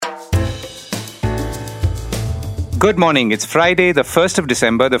Good morning. It's Friday, the 1st of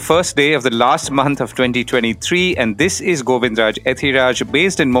December, the first day of the last month of 2023, and this is Govindraj Ethiraj,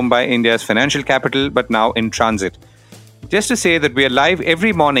 based in Mumbai, India's financial capital, but now in transit. Just to say that we are live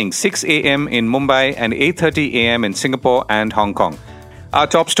every morning, 6 a.m. in Mumbai and 8:30 a.m. in Singapore and Hong Kong. Our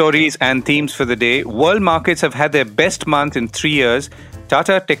top stories and themes for the day. World markets have had their best month in 3 years.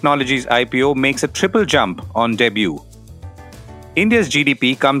 Tata Technologies IPO makes a triple jump on debut. India's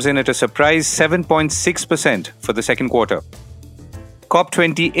GDP comes in at a surprise 7.6% for the second quarter.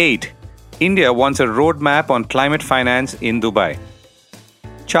 COP28. India wants a roadmap on climate finance in Dubai.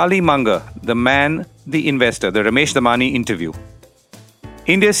 Charlie Munger, the man, the investor, the Ramesh Damani interview.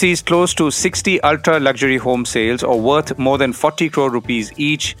 India sees close to 60 ultra-luxury home sales or worth more than 40 crore rupees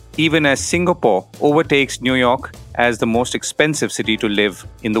each, even as Singapore overtakes New York as the most expensive city to live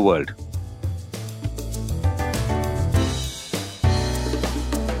in the world.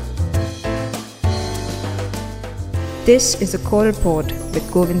 This is a core report with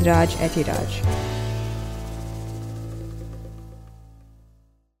Govindraj Ethiraj.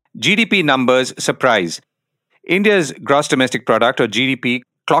 GDP numbers surprise. India's gross domestic product or GDP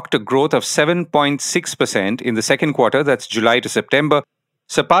clocked a growth of 7.6% in the second quarter, that's July to September,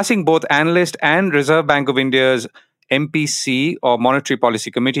 surpassing both analyst and Reserve Bank of India's MPC or Monetary Policy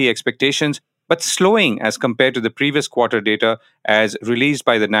Committee expectations, but slowing as compared to the previous quarter data as released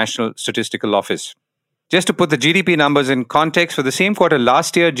by the National Statistical Office. Just to put the GDP numbers in context, for the same quarter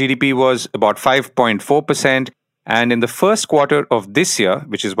last year, GDP was about 5.4%. And in the first quarter of this year,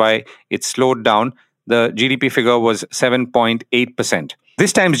 which is why it slowed down, the GDP figure was 7.8%.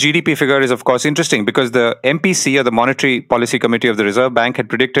 This time's GDP figure is, of course, interesting because the MPC, or the Monetary Policy Committee of the Reserve Bank, had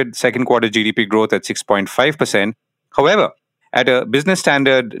predicted second quarter GDP growth at 6.5%. However, at a Business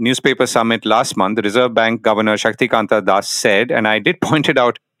Standard newspaper summit last month, the Reserve Bank Governor Shaktikanta Das said, and I did point it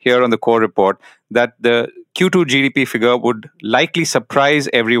out here on the core report, that the Q2 GDP figure would likely surprise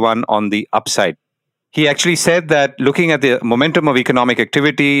everyone on the upside. He actually said that looking at the momentum of economic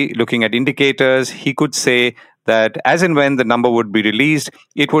activity, looking at indicators, he could say that as and when the number would be released,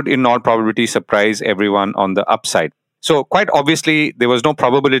 it would in all probability surprise everyone on the upside. So quite obviously, there was no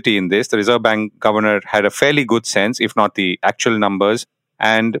probability in this. The Reserve Bank governor had a fairly good sense, if not the actual numbers.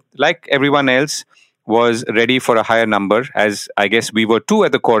 And like everyone else, was ready for a higher number, as I guess we were too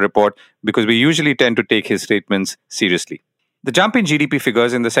at the core report, because we usually tend to take his statements seriously. The jump in GDP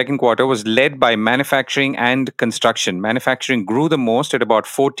figures in the second quarter was led by manufacturing and construction. Manufacturing grew the most at about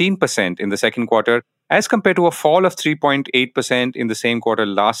 14% in the second quarter, as compared to a fall of 3.8% in the same quarter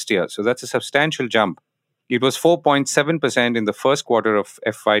last year. So that's a substantial jump. It was 4.7% in the first quarter of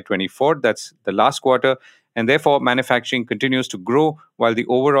FY24, that's the last quarter, and therefore manufacturing continues to grow while the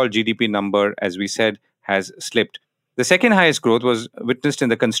overall GDP number, as we said, has slipped. The second highest growth was witnessed in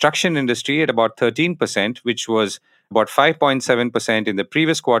the construction industry at about 13%, which was about 5.7% in the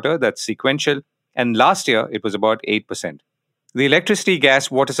previous quarter, that's sequential, and last year it was about 8%. The electricity,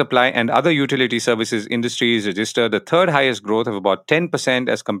 gas, water supply, and other utility services industries registered the third highest growth of about 10%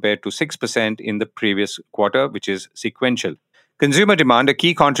 as compared to 6% in the previous quarter, which is sequential. Consumer demand, a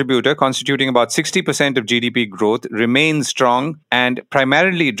key contributor constituting about 60% of GDP growth, remains strong and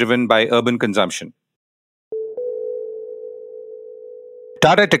primarily driven by urban consumption.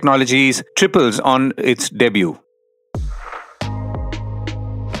 Tata Technologies triples on its debut.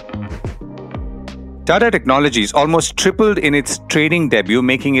 Tata Technologies almost tripled in its trading debut,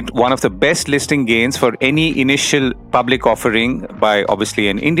 making it one of the best listing gains for any initial public offering by obviously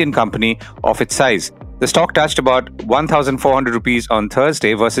an Indian company of its size. The stock touched about 1,400 rupees on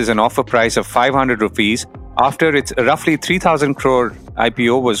Thursday versus an offer price of 500 rupees after its roughly 3,000 crore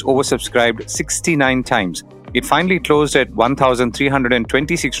IPO was oversubscribed 69 times. It finally closed at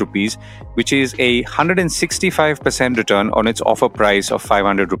 1,326 rupees, which is a 165% return on its offer price of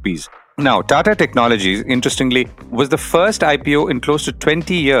 500 rupees. Now, Tata Technologies, interestingly, was the first IPO in close to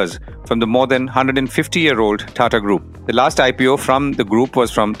 20 years from the more than 150-year-old Tata Group. The last IPO from the group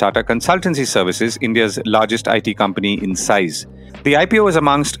was from Tata Consultancy Services, India's largest IT company in size. The IPO was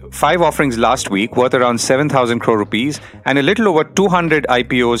amongst 5 offerings last week, worth around 7,000 crore rupees, and a little over 200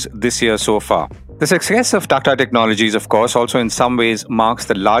 IPOs this year so far. The success of Tata Technologies, of course, also in some ways marks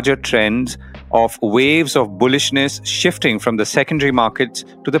the larger trends of waves of bullishness shifting from the secondary markets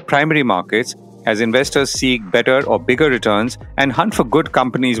to the primary markets as investors seek better or bigger returns and hunt for good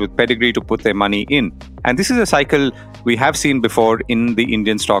companies with pedigree to put their money in. And this is a cycle we have seen before in the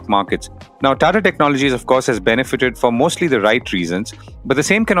Indian stock markets. Now, Tata Technologies, of course, has benefited for mostly the right reasons, but the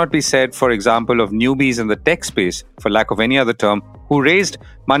same cannot be said, for example, of newbies in the tech space, for lack of any other term, who raised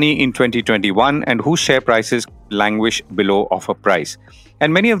money in 2021 and whose share prices languish below offer price.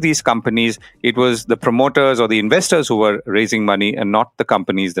 And many of these companies, it was the promoters or the investors who were raising money and not the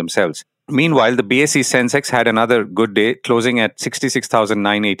companies themselves. Meanwhile, the BSE Sensex had another good day, closing at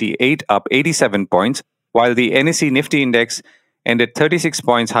 66,988, up 87 points, while the NSE Nifty index ended 36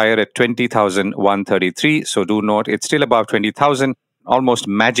 points higher at 20,133. So do note, it's still above 20,000, almost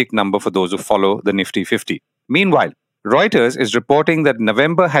magic number for those who follow the Nifty 50. Meanwhile, Reuters is reporting that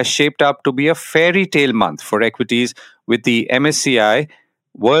November has shaped up to be a fairy tale month for equities, with the MSCI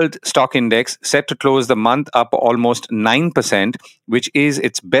World Stock Index set to close the month up almost 9%, which is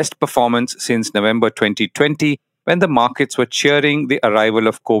its best performance since November 2020, when the markets were cheering the arrival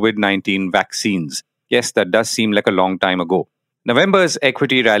of COVID-19 vaccines. Yes, that does seem like a long time ago. November's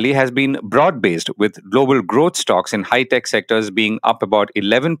equity rally has been broad-based, with global growth stocks in high-tech sectors being up about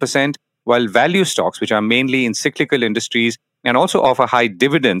 11%, while value stocks, which are mainly in cyclical industries and also offer high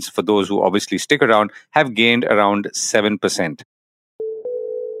dividends for those who obviously stick around, have gained around 7%.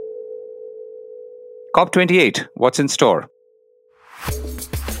 COP28, what's in store?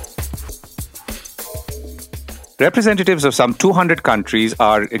 Representatives of some 200 countries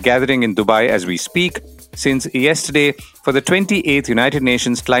are gathering in Dubai as we speak since yesterday for the 28th United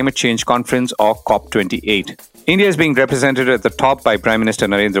Nations Climate Change Conference, or COP28. India is being represented at the top by Prime Minister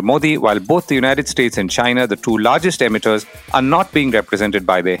Narendra Modi, while both the United States and China, the two largest emitters, are not being represented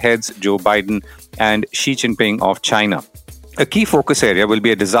by their heads, Joe Biden and Xi Jinping of China. A key focus area will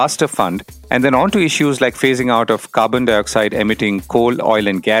be a disaster fund, and then on to issues like phasing out of carbon dioxide emitting coal, oil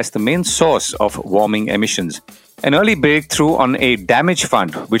and gas, the main source of warming emissions. An early breakthrough on a damage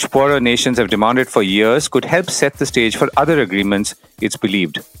fund, which poorer nations have demanded for years, could help set the stage for other agreements, it's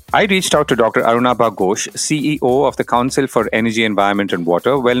believed. I reached out to Dr. Arunabha Ghosh, CEO of the Council for Energy, Environment and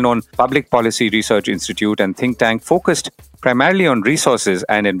Water, well-known public policy research institute and think tank focused primarily on resources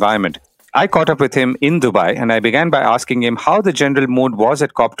and environment. I caught up with him in Dubai, and I began by asking him how the general mood was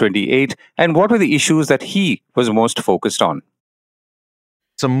at COP28 and what were the issues that he was most focused on.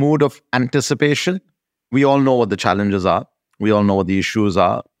 It's a mood of anticipation. We all know what the challenges are. We all know what the issues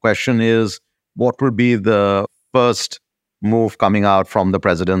are. Question is, what will be the first move coming out from the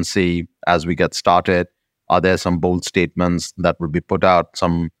presidency as we get started? Are there some bold statements that will be put out,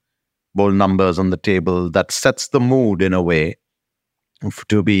 some bold numbers on the table that sets the mood in a way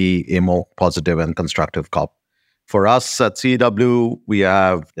to be a more positive and constructive COP? For us at CEW, we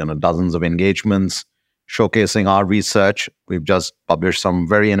have dozens of engagements showcasing our research. We've just published some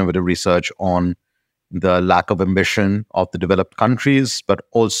very innovative research on the lack of ambition of the developed countries, but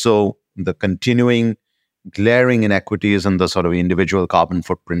also the continuing glaring inequities and the sort of individual carbon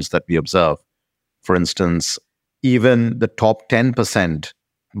footprints that we observe. For instance, even the top 10%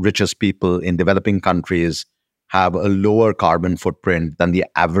 richest people in developing countries have a lower carbon footprint than the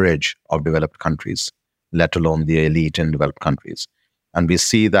average of developed countries, let alone the elite in developed countries. And we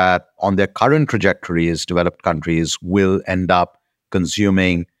see that on their current trajectories, developed countries will end up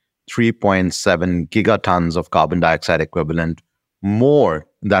consuming 3.7 gigatons of carbon dioxide equivalent more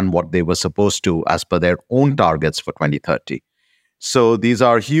than what they were supposed to as per their own targets for 2030. So these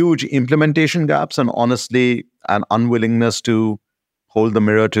are huge implementation gaps and honestly an unwillingness to hold the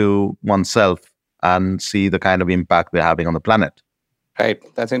mirror to oneself and see the kind of impact we're having on the planet. Right.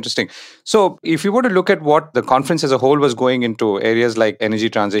 That's interesting. So if you were to look at what the conference as a whole was going into, areas like energy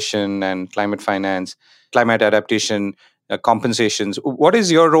transition and climate finance, climate adaptation, compensations, what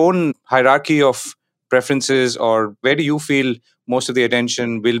is your own hierarchy of preferences, or where do you feel most of the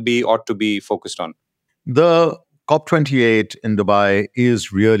attention will be, ought to be focused on? The COP28 in Dubai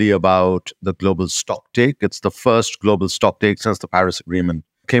is really about the global stocktake. It's the first global stocktake since the Paris Agreement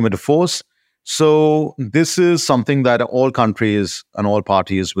came into force. So this is something that all countries and all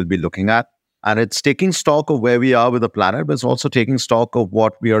parties will be looking at. And it's taking stock of where we are with the planet, but it's also taking stock of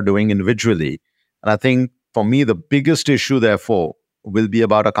what we are doing individually. And I think for me, the biggest issue, therefore, will be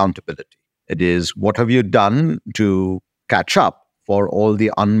about accountability. It is, what have you done to catch up for all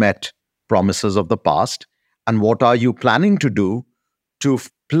the unmet promises of the past? And what are you planning to do to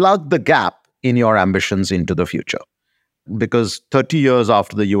plug the gap in your ambitions into the future? Because 30 years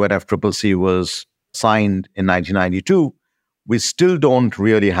after the UNFCCC was signed in 1992, we still don't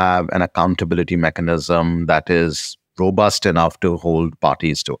really have an accountability mechanism that is robust enough to hold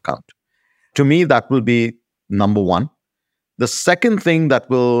parties to account. To me, that will be number one. The second thing that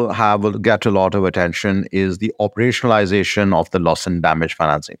will get a lot of attention is the operationalization of the loss and damage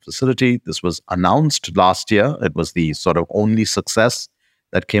financing facility. This was announced last year. It was the sort of only success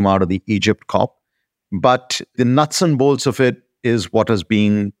that came out of the Egypt COP. But the nuts and bolts of it is what is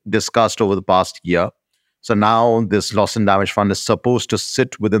being discussed over the past year. So now this loss and damage fund is supposed to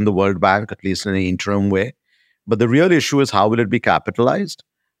sit within the World Bank, at least in an interim way. But the real issue is how will it be capitalized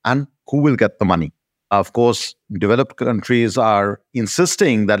and who will get the money? Of course, developed countries are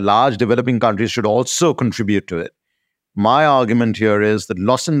insisting that large developing countries should also contribute to it. My argument here is that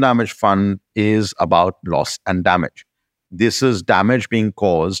loss and damage fund is about loss and damage. This is damage being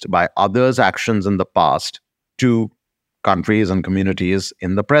caused by others' actions in the past to countries and communities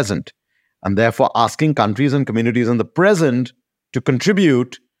in the present. And therefore, asking countries and communities in the present to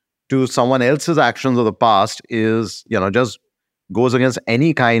contribute to someone else's actions of the past is, just goes against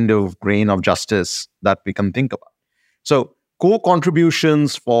any kind of grain of justice that we can think about. So,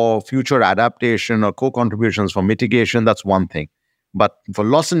 co-contributions for future adaptation or co-contributions for mitigation, that's one thing. But for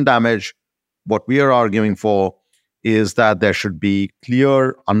loss and damage, what we are arguing for is that there should be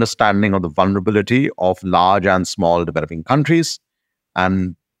clear understanding of the vulnerability of large and small developing countries.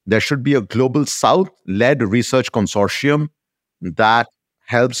 And there should be a global South-led research consortium that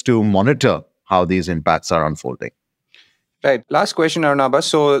helps to monitor how these impacts are unfolding. Right. Last question, Arnaba.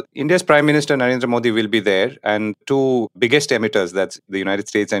 So India's Prime Minister Narendra Modi will be there, and two biggest emitters, that's the United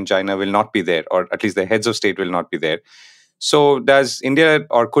States and China, will not be there, or at least the heads of state will not be there. So does India,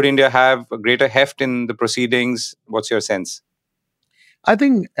 or could India have a greater heft in the proceedings? What's your sense? I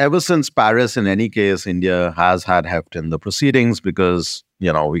think ever since Paris, in any case, India has had heft in the proceedings because,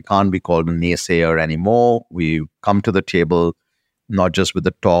 we can't be called a naysayer anymore. We come to the table not just with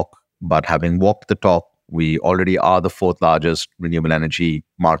the talk, but having walked the talk. We already are the fourth largest renewable energy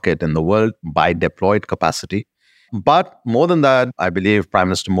market in the world by deployed capacity. But more than that, I believe Prime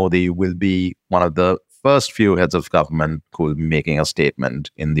Minister Modi will be one of the first few heads of government who will be making a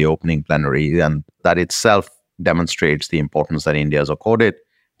statement in the opening plenary. And that itself demonstrates the importance that India has accorded.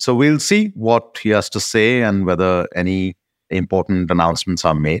 So we'll see what he has to say and whether any important announcements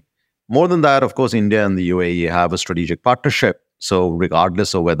are made. More than that, of course, India and the UAE have a strategic partnership. So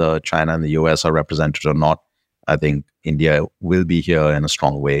regardless of whether China and the US are represented or not, I think India will be here in a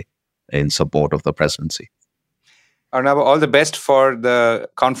strong way in support of the presidency. Arnaba, all the best for the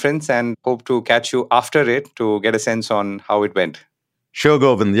conference and hope to catch you after it to get a sense on how it went. Sure,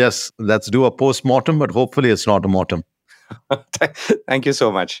 Govind. Yes, let's do a post-mortem, but hopefully it's not a mortem. Thank you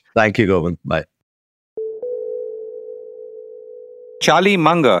so much. Thank you, Govind. Bye. Charlie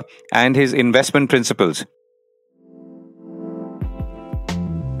Munger and his investment principles.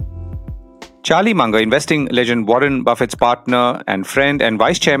 Charlie Munger, investing legend Warren Buffett's partner and friend and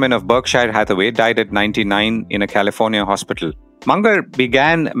vice chairman of Berkshire Hathaway, died at 99 in a California hospital. Munger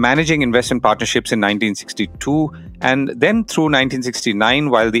began managing investment partnerships in 1962 and then through 1969,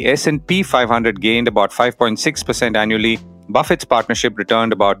 while the S&P 500 gained about 5.6% annually, Buffett's partnership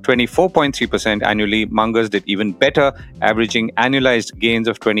returned about 24.3% annually. Munger's did even better, averaging annualized gains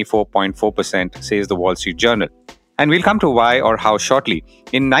of 24.4%, says the Wall Street Journal. And we'll come to why or how shortly.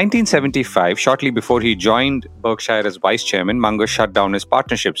 In 1975, shortly before he joined Berkshire as vice chairman, Munger shut down his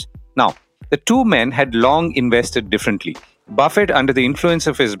partnerships. Now, the two men had long invested differently. Buffett, under the influence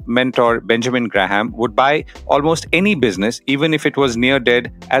of his mentor Benjamin Graham, would buy almost any business, even if it was near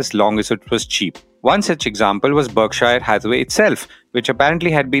dead, as long as it was cheap. One such example was Berkshire Hathaway itself, which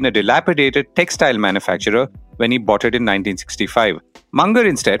apparently had been a dilapidated textile manufacturer when he bought it in 1965. Munger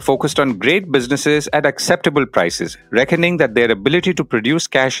instead focused on great businesses at acceptable prices, reckoning that their ability to produce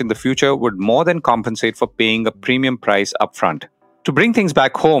cash in the future would more than compensate for paying a premium price upfront. To bring things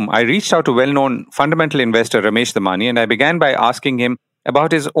back home, I reached out to well-known fundamental investor Ramesh Damani, and I began by asking him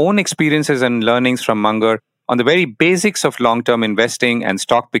about his own experiences and learnings from Munger on the very basics of long-term investing and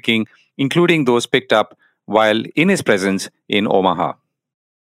stock picking, including those picked up while in his presence in Omaha.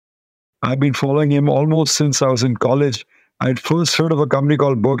 I've been following him almost since I was in college. I'd first heard of a company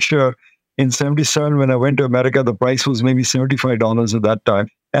called Berkshire in 77 when I went to America. The price was maybe $75 at that time.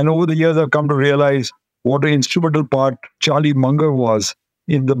 And over the years, I've come to realize what an instrumental part Charlie Munger was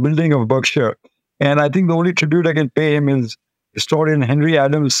in the building of Berkshire. And I think the only tribute I can pay him is historian Henry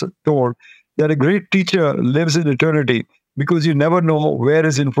Adams told that a great teacher lives in eternity because you never know where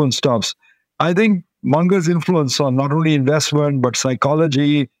his influence stops. I think Munger's influence on not only investment, but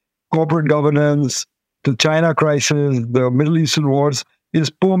psychology, corporate governance, the China crisis, the Middle Eastern wars is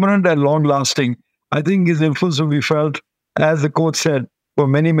permanent and long-lasting. I think his influence will be felt, as the quote said, for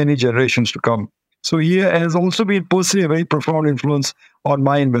many, many generations to come. So he has also been personally a very profound influence on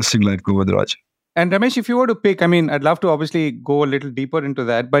my investing life, Govindarajan. And Ramesh, if you were to pick, I'd love to obviously go a little deeper into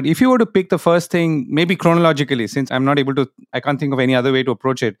that, but if you were to pick the first thing, maybe chronologically, since I can't think of any other way to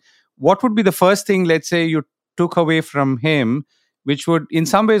approach it, what would be the first thing, let's say, you took away from him, which would in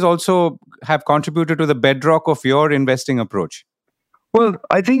some ways also have contributed to the bedrock of your investing approach? Well,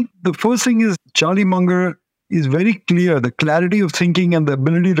 I think the first thing is Charlie Munger is very clear. The clarity of thinking and the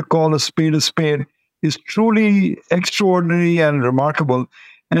ability to call a spade is truly extraordinary and remarkable.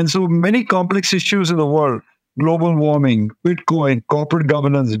 And so many complex issues in the world, global warming, Bitcoin, corporate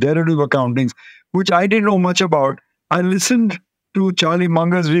governance, derivative accountings, which I didn't know much about. I listened to Charlie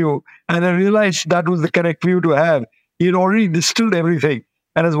Munger's view and I realized that was the correct view to have. He had already distilled everything.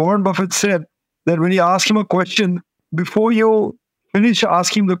 And as Warren Buffett said, that when you ask him a question, before you finish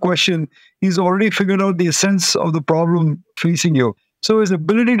asking the question, he's already figured out the essence of the problem facing you. So his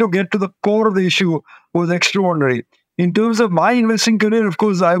ability to get to the core of the issue was extraordinary. In terms of my investing career, of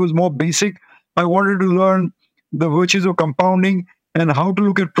course, I was more basic. I wanted to learn the virtues of compounding and how to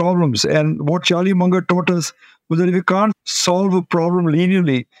look at problems. And what Charlie Munger taught us was that if you can't solve a problem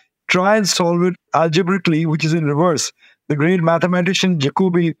linearly, try and solve it algebraically, which is in reverse. The great mathematician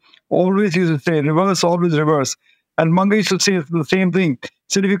Jacobi always used to say, reverse, always reverse. And Munger used to say the same thing. He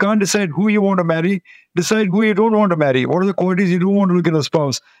said, if you can't decide who you want to marry, decide who you don't want to marry. What are the qualities you don't want to look in a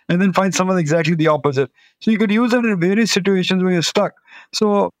spouse? And then find someone exactly the opposite. So you could use that in various situations where you're stuck.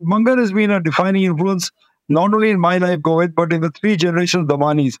 So Munger has been a defining influence, not only in my life, Govind, but in the three generations of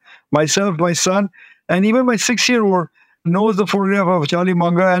Damanis. Myself, my son, and even my 6-year-old knows the photograph of Charlie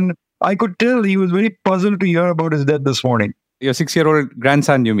Munger. And I could tell he was very puzzled to hear about his death this morning. Your 6-year-old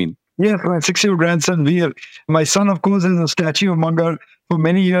grandson, you mean? Yes, my 6-year-old grandson, Veer. My son, of course, has a statue of Munger for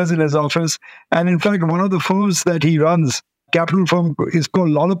many years in his office. And in fact, one of the firms that he runs, capital firm, is called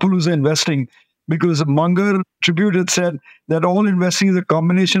Lollapalooza Investing, because Munger Tribute had said that all investing is a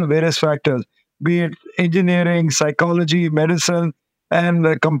combination of various factors, be it engineering, psychology, medicine,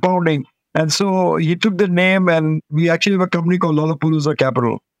 and compounding. And so he took the name, and we actually have a company called Lollapalooza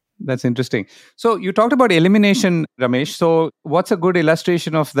Capital. That's interesting. So you talked about elimination, Ramesh. So what's a good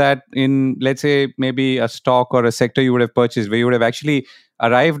illustration of that in, let's say, maybe a stock or a sector you would have purchased where you would have actually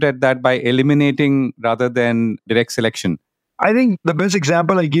arrived at that by eliminating rather than direct selection? I think the best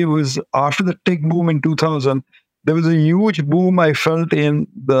example I give was after the tech boom in 2000, there was a huge boom I felt in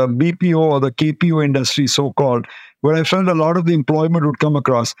the BPO or the KPO industry, so-called, where I felt a lot of the employment would come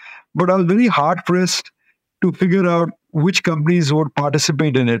across. But I was very hard-pressed to figure out which companies would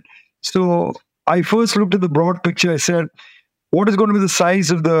participate in it. So I first looked at the broad picture. I said, what is going to be the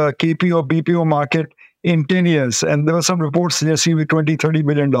size of the KPO, BPO market in 10 years? And there were some reports suggesting with $20, $30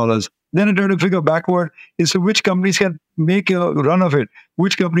 billion. Then I tried to figure backward is which companies can make a run of it.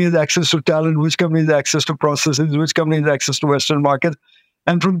 Which company has access to talent, which company has access to processes, which company has access to Western markets.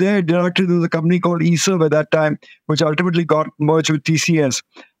 And from there, directly there was a company called eServe at that time, which ultimately got merged with TCS.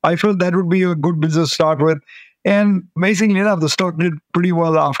 I felt that would be a good business to start with. And amazingly enough, the stock did pretty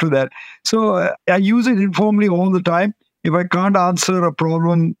well after that. So I use it informally all the time. If I can't answer a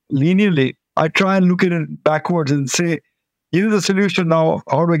problem linearly, I try and look at it backwards and say, here's the solution now.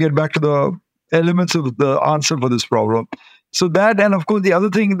 How do I get back to the elements of the answer for this problem? So that, and of course, the other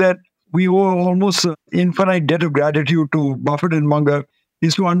thing that we owe almost an infinite debt of gratitude to Buffett and Munger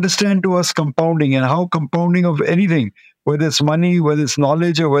is to understand to us compounding and how compounding of anything, whether it's money, whether it's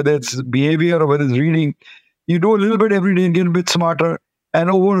knowledge, or whether it's behavior, or whether it's reading, you do a little bit every day and get a bit smarter. And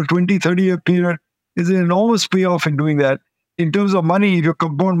over a 20, 30-year period is an enormous payoff in doing that. In terms of money, if you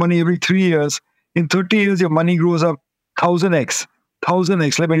compound money every 3 years, in 30 years, your money grows up 1000x.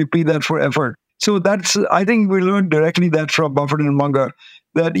 1000x. Let me repeat that for effort. So that's, I think we learned directly that from Buffett and Munger,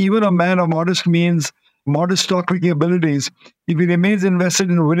 that even a man of modest means, modest stock picking abilities, if he remains invested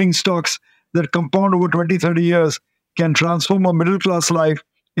in winning stocks that compound over 20, 30 years, can transform a middle class life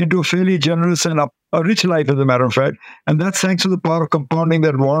into a fairly generous and a rich life, as a matter of fact. And that's thanks to the power of compounding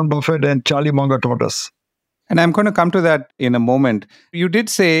that Warren Buffett and Charlie Munger taught us. And I'm going to come to that in a moment. You did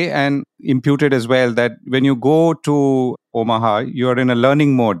say and imputed as well that when you go to Omaha, you're in a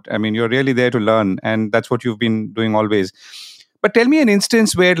learning mode. I mean, you're really there to learn, and that's what you've been doing always. But tell me an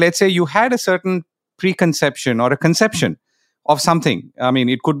instance where, let's say, you had a certain preconception or a conception of something. I mean,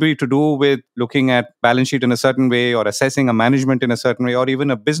 it could be to do with looking at balance sheet in a certain way, or assessing a management in a certain way, or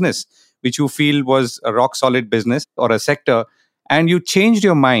even a business which you feel was a rock solid business or a sector, and you changed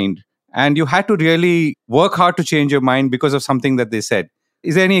your mind. And you had to really work hard to change your mind because of something that they said.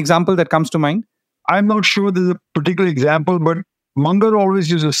 Is there any example that comes to mind? I'm not sure there's a particular example, but Munger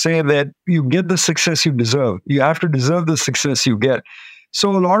always used to say that you get the success you deserve. You have to deserve the success you get.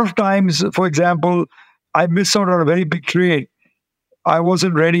 So a lot of times, for example, I missed out on a very big trade. I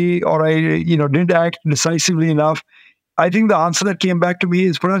wasn't ready, or I didn't act decisively enough. I think the answer that came back to me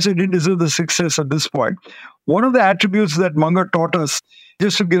is perhaps I didn't deserve the success at this point. One of the attributes that Munger taught us,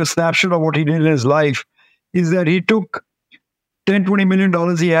 just to give a snapshot of what he did in his life, is that he took $10-20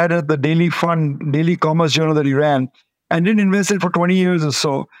 million he had at the daily fund, daily commerce journal that he ran, and didn't invest it for 20 years or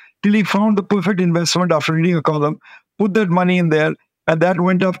so, till he found the perfect investment after reading a column, put that money in there, and that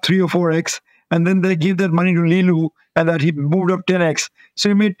went up 3 or 4x. and then they give that money to Lilu, and that he moved up 10x. So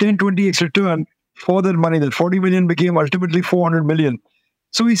he made 10, 20x return for that money. That 40 million became ultimately 400 million.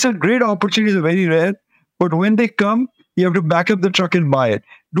 So he said great opportunities are very rare, but when they come, you have to back up the truck and buy it.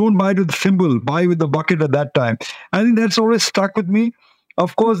 Don't buy it with the thimble, buy with the bucket at that time. I think that's always stuck with me.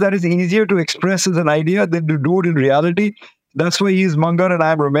 Of course, that is easier to express as an idea than to do it in reality. That's why he's Mangar and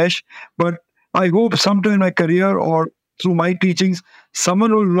I'm Ramesh. But I hope sometime in my career or through my teachings,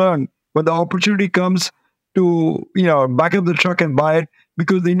 someone will learn when the opportunity comes to, back up the truck and buy it,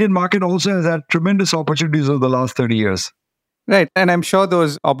 because the Indian market also has had tremendous opportunities over the last 30 years. Right. And I'm sure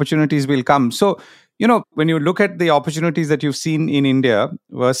those opportunities will come. So, when you look at the opportunities that you've seen in India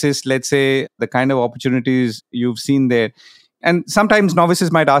versus, let's say, the kind of opportunities you've seen there, and sometimes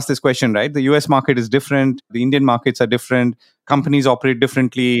novices might ask this question, right? The US market is different, the Indian markets are different, companies operate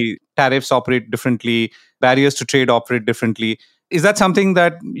differently, tariffs operate differently, barriers to trade operate differently. Is that something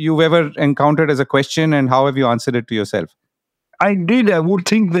that you've ever encountered as a question, and how have you answered it to yourself? I did. I would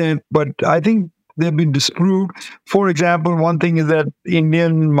think that, but I think they've been disproved. For example, one thing is that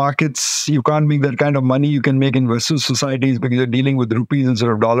Indian markets, you can't make that kind of money you can make in Western societies because you're dealing with rupees instead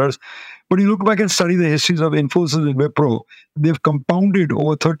of dollars. But you look back and study the histories of Infosys and Wipro, they've compounded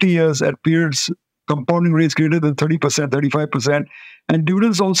over 30 years at periods, compounding rates greater than 30%, 35%. And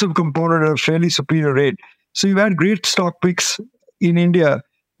dividends also have compounded at a fairly superior rate. So you've had great stock picks in India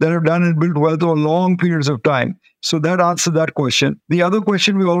that have done and built wealth over long periods of time. So that answered that question. The other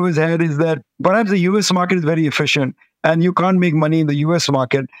question we always had is that perhaps the US market is very efficient and you can't make money in the US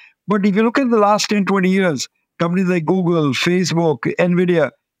market. But if you look at the last 10, 20 years, companies like Google, Facebook, Nvidia,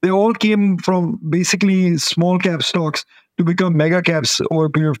 they all came from basically small cap stocks to become mega caps over a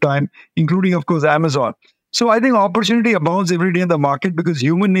period of time, including, of course, Amazon. So I think opportunity abounds every day in the market because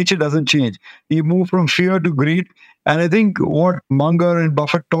human nature doesn't change. You move from fear to greed. And I think what Munger and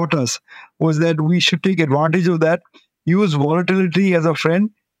Buffett taught us was that we should take advantage of that, use volatility as a friend.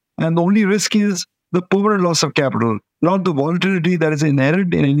 And the only risk is the permanent loss of capital, not the volatility that is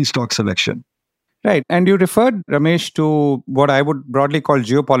inherent in any stock selection. Right. And you referred, Ramesh, to what I would broadly call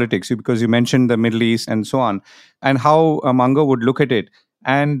geopolitics, because you mentioned the Middle East and so on, and how Munger would look at it.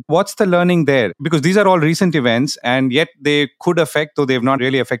 And what's the learning there? Because these are all recent events, and yet they could affect, though they've not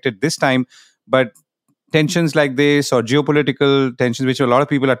really affected this time, but tensions like this or geopolitical tensions, which a lot of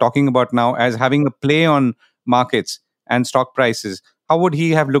people are talking about now as having a play on markets and stock prices. How would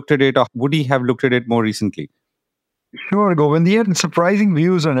he have looked at it, or would he have looked at it more recently? Sure, Govind. He had surprising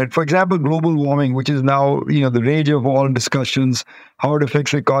views on it. For example, global warming, which is now, the rage of all discussions, how it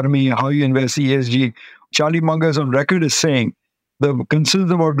affects the economy, how you invest ESG. Charlie Munger is on record as saying the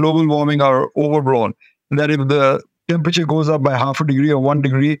concerns about global warming are overblown. That if the temperature goes up by half a degree or 1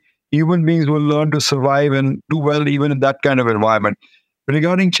 degree, human beings will learn to survive and do well even in that kind of environment.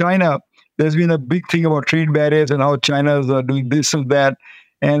 Regarding China, there's been a big thing about trade barriers and how China is doing this and that.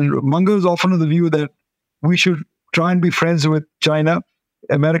 And Munger is often of the view that we should try and be friends with China.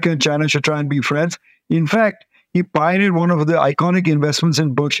 America and China should try and be friends. In fact, he pioneered one of the iconic investments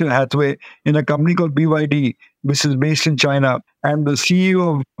in Berkshire Hathaway in a company called BYD, which is based in China. And the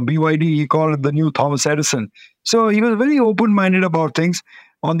CEO of BYD, he called it the new Thomas Edison. So he was very open-minded about things.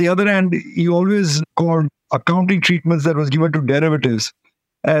 On the other hand, he always called accounting treatments that was given to derivatives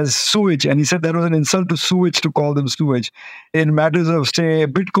as sewage. And he said that was an insult to sewage to call them sewage. In matters of, say,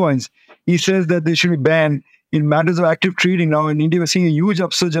 bitcoins, he says that they should be banned. In matters of active trading, now in India, we're seeing a huge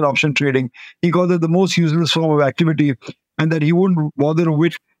upsurge in option trading. He called it the most useless form of activity, and that he wouldn't bother a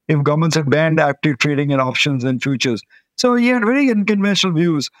whit if governments had banned active trading in options and futures. So he had very unconventional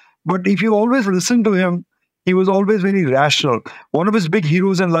views. But if you always listen to him, he was always very rational. One of his big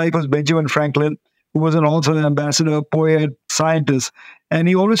heroes in life was Benjamin Franklin, who was an author, ambassador, poet, scientist. And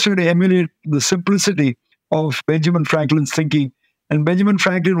he always tried to emulate the simplicity of Benjamin Franklin's thinking. And Benjamin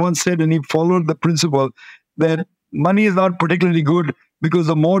Franklin once said, and he followed the principle, that money is not particularly good because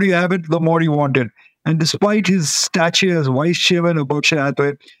the more you have it, the more you want it. And despite his stature as vice chairman of Berkshire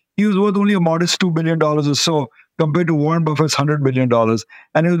Hathaway, he was worth only a modest $2 billion or so compared to Warren Buffett's $100 billion.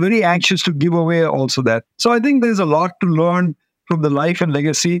 And he was very anxious to give away also that. So I think there's a lot to learn from the life and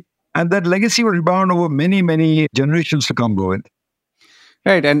legacy. And that legacy will rebound over many, many generations to come, Govind.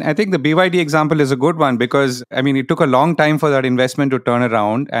 Right. And I think the BYD example is a good one because, it took a long time for that investment to turn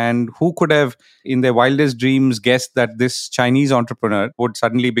around. And who could have, in their wildest dreams, guessed that this Chinese entrepreneur would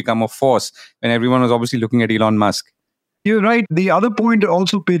suddenly become a force when everyone was obviously looking at Elon Musk? You're right. The other point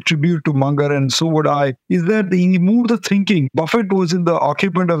also paid tribute to Munger, and so would I, is that he moved the thinking. Buffett was in the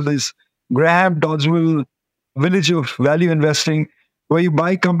occupant of this Graham Dodgeville village of value investing, where you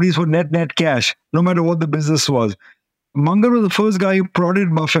buy companies for net cash, no matter what the business was. Munger was the first guy who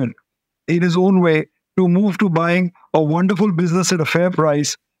prodded Buffett in his own way to move to buying a wonderful business at a fair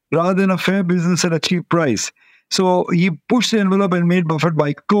price rather than a fair business at a cheap price. So he pushed the envelope and made Buffett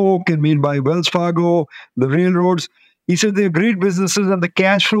buy Coke and made buy Wells Fargo, the railroads. He said they're great businesses and the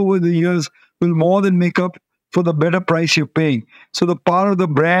cash flow over the years will more than make up for the better price you're paying. So the power of the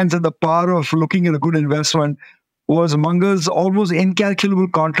brands and the power of looking at a good investment was Munger's almost incalculable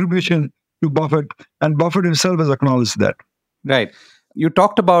contribution to Buffett, and Buffett himself has acknowledged that. Right. You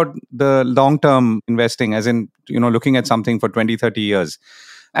talked about the long-term investing, as in, looking at something for 20, 30 years.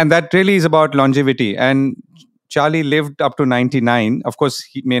 And that really is about longevity. And Charlie lived up to 99. Of course,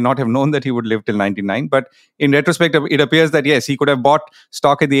 he may not have known that he would live till 99. But in retrospect, it appears that, yes, he could have bought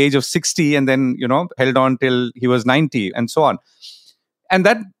stock at the age of 60 and then, held on till he was 90 and so on. And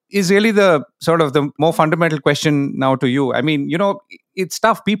that is really the sort of the more fundamental question now to you. I mean, it's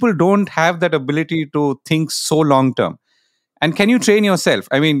tough. People don't have that ability to think so long term. And can you train yourself?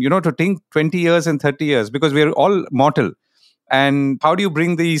 I mean, to think 20 years and 30 years, because we're all mortal. And how do you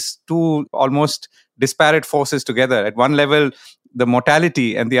bring these two almost disparate forces together? At one level, the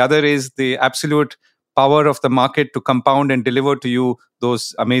mortality, and the other is the absolute power of the market to compound and deliver to you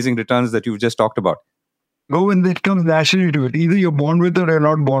those amazing returns that you've just talked about. When it comes naturally to it, either you're born with it or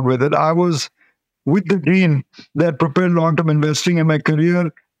not born with it. I was with the gene that prepared long-term investing, and my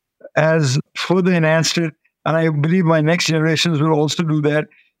career has further enhanced it. And I believe my next generations will also do that.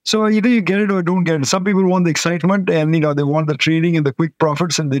 So either you get it or don't get it. Some people want the excitement and, they want the trading and the quick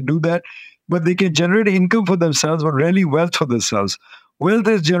profits, and they do that. But they can generate income for themselves, but rarely wealth for themselves. Wealth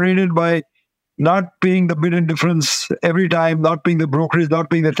is generated by not paying the bid and difference every time, not paying the brokerage,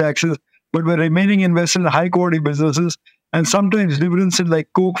 not paying the taxes, but by remaining invested in high-quality businesses. And sometimes dividends in like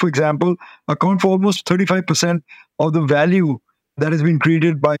Coke, for example, account for almost 35% of the value that has been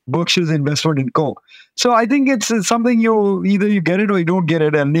created by Berkshire's investment in Coke. So I think it's something either you get it or you don't get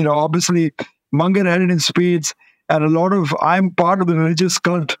it. And, obviously Munger had it in spades, and I'm part of the religious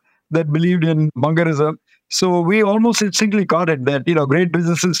cult that believed in Mungerism. So we almost instinctively got it that, great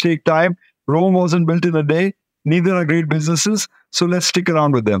businesses take time. Rome wasn't built in a day. Neither are great businesses. So let's stick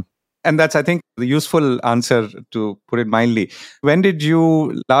around with them. And that's, I think, the useful answer, to put it mildly. When did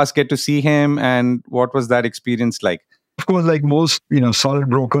you last get to see him, and what was that experience like? Of course, like most, solid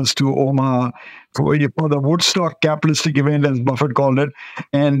brokers, to Omaha for the Woodstock capitalistic event, as Buffett called it.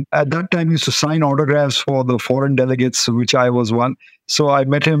 And at that time, he used to sign autographs for the foreign delegates, which I was one. So I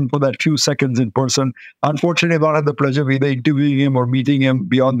met him for that few seconds in person. Unfortunately, I've not had the pleasure of either interviewing him or meeting him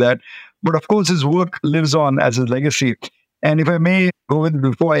beyond that. But of course, his work lives on as his legacy. And if I may go in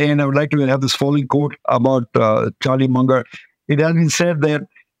before I end, I would like to have this following quote about Charlie Munger. It has been said that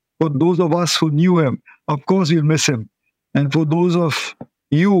for those of us who knew him, of course, we'll miss him. And for those of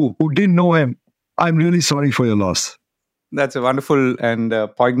you who didn't know him, I'm really sorry for your loss. That's a wonderful and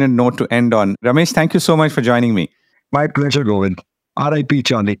poignant note to end on. Ramesh, thank you so much for joining me. My pleasure, Govind. R.I.P.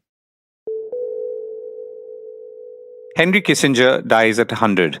 Charlie. Henry Kissinger dies at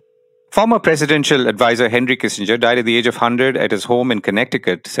 100. Former presidential advisor Henry Kissinger died at the age of 100 at his home in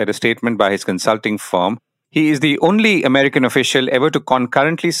Connecticut, said a statement by his consulting firm. He is the only American official ever to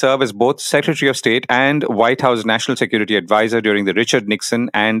concurrently serve as both Secretary of State and White House National Security Advisor during the Richard Nixon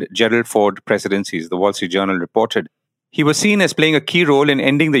and Gerald Ford presidencies, the Wall Street Journal reported. He was seen as playing a key role in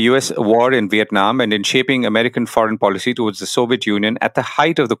ending the U.S. war in Vietnam and in shaping American foreign policy towards the Soviet Union at the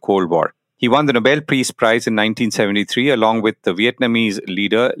height of the Cold War. He won the Nobel Peace Prize in 1973 along with the Vietnamese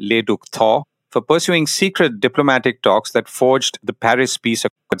leader Le Duc Tho for pursuing secret diplomatic talks that forged the Paris Peace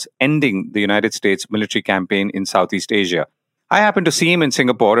Accords, ending the United States military campaign in Southeast Asia. I happened to see him in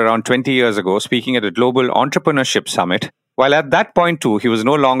Singapore around 20 years ago speaking at a global entrepreneurship summit. While at that point too, he was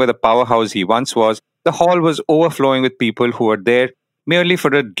no longer the powerhouse he once was, the hall was overflowing with people who were there merely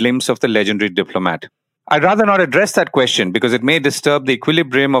for a glimpse of the legendary diplomat. I'd rather not address that question because it may disturb the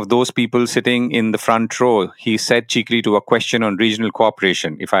equilibrium of those people sitting in the front row, he said cheekily to a question on regional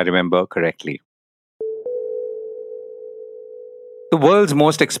cooperation, if I remember correctly. The world's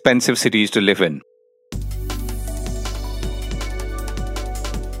most expensive cities to live in.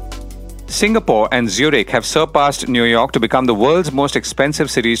 Singapore and Zurich have surpassed New York to become the world's most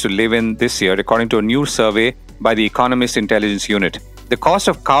expensive cities to live in this year, according to a new survey by the Economist Intelligence Unit. The cost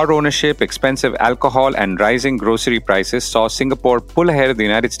of car ownership, expensive alcohol, and rising grocery prices saw Singapore pull ahead of the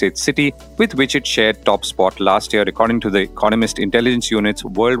United States city, with which it shared top spot last year, according to the Economist Intelligence Unit's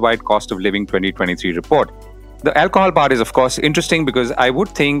Worldwide Cost of Living 2023 report. The alcohol part is, of course, interesting because I would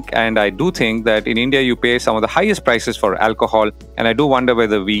think, and I do think, that in India you pay some of the highest prices for alcohol, and I do wonder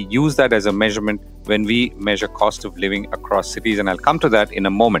whether we use that as a measurement when we measure cost of living across cities, and I'll come to that in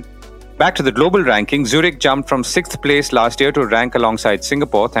a moment. Back to the global ranking, Zurich jumped from 6th place last year to rank alongside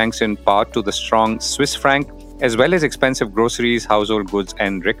Singapore, thanks in part to the strong Swiss franc, as well as expensive groceries, household goods,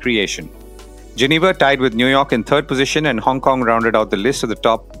 and recreation. Geneva tied with New York in 3rd position, and Hong Kong rounded out the list of the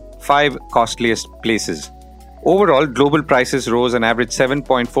top 5 costliest places. Overall, global prices rose an average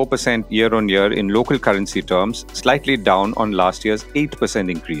 7.4% year-on-year in local currency terms, slightly down on last year's 8%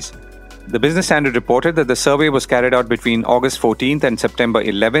 increase. The Business Standard reported that the survey was carried out between August 14th and September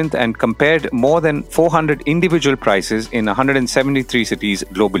 11th and compared more than 400 individual prices in 173 cities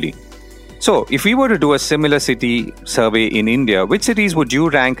globally. So, if we were to do a similar city survey in India, which cities would you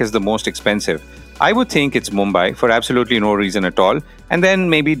rank as the most expensive? I would think it's Mumbai for absolutely no reason at all, and then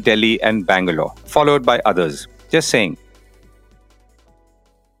maybe Delhi and Bangalore, followed by others. Just saying.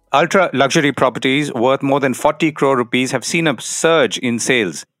 Ultra-luxury properties worth more than 40 crore rupees have seen a surge in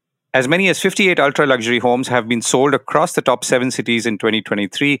sales. As many as 58 ultra-luxury homes have been sold across the top 7 cities in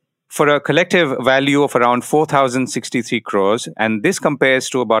 2023 for a collective value of around 4,063 crores, and this compares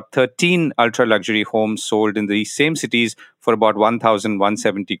to about 13 ultra-luxury homes sold in these same cities for about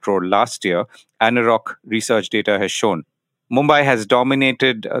 1,170 crore last year, Anarock research data has shown. Mumbai has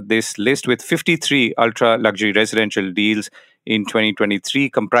dominated this list with 53 ultra-luxury residential deals in 2023,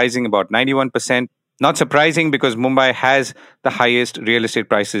 comprising about 91%. Not surprising because Mumbai has the highest real estate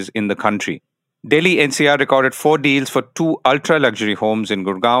prices in the country. Delhi NCR recorded 4 deals for 2 ultra-luxury homes in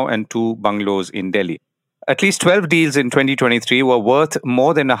Gurgaon and 2 bungalows in Delhi. At least 12 deals in 2023 were worth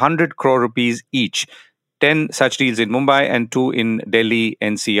more than 100 crore rupees each. 10 such deals in Mumbai and 2 in Delhi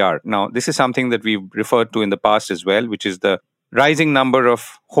NCR. Now, this is something that we've referred to in the past as well, which is the rising number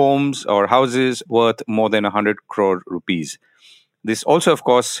of homes or houses worth more than 100 crore rupees. This also, of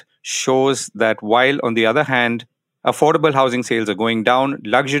course, shows that while, on the other hand, affordable housing sales are going down,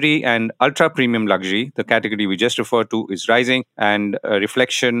 luxury and ultra-premium luxury, the category we just referred to, is rising, and a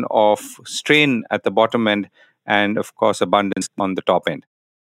reflection of strain at the bottom end and, of course, abundance on the top end.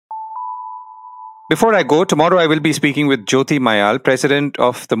 Before I go, tomorrow I will be speaking with Jyoti Mayal, president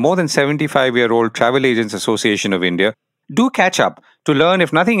of the more than 75-year-old Travel Agents Association of India. Do catch up to learn,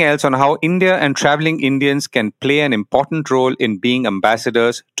 if nothing else, on how India and traveling Indians can play an important role in being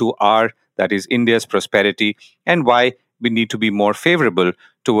ambassadors to that is India's prosperity, and why we need to be more favorable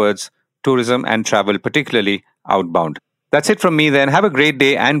towards tourism and travel, particularly outbound. That's it from me then. Have a great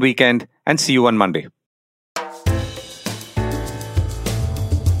day and weekend, and see you on Monday.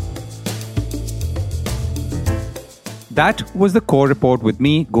 That was the Core Report with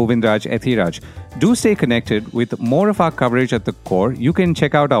me, Govindraj Ethiraj. Do stay connected with more of our coverage at the Core. You can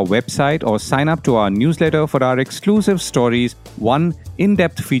check out our website or sign up to our newsletter for our exclusive stories, one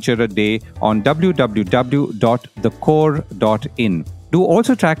in-depth feature a day on www.thecore.in. Do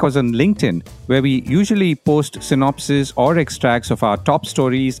also track us on LinkedIn, where we usually post synopses or extracts of our top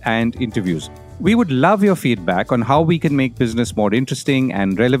stories and interviews. We would love your feedback on how we can make business more interesting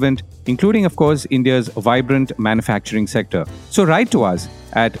and relevant, including, of course, India's vibrant manufacturing sector. So write to us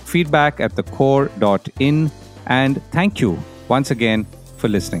at feedback@thecore.in, and thank you once again for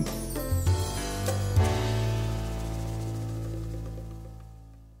listening.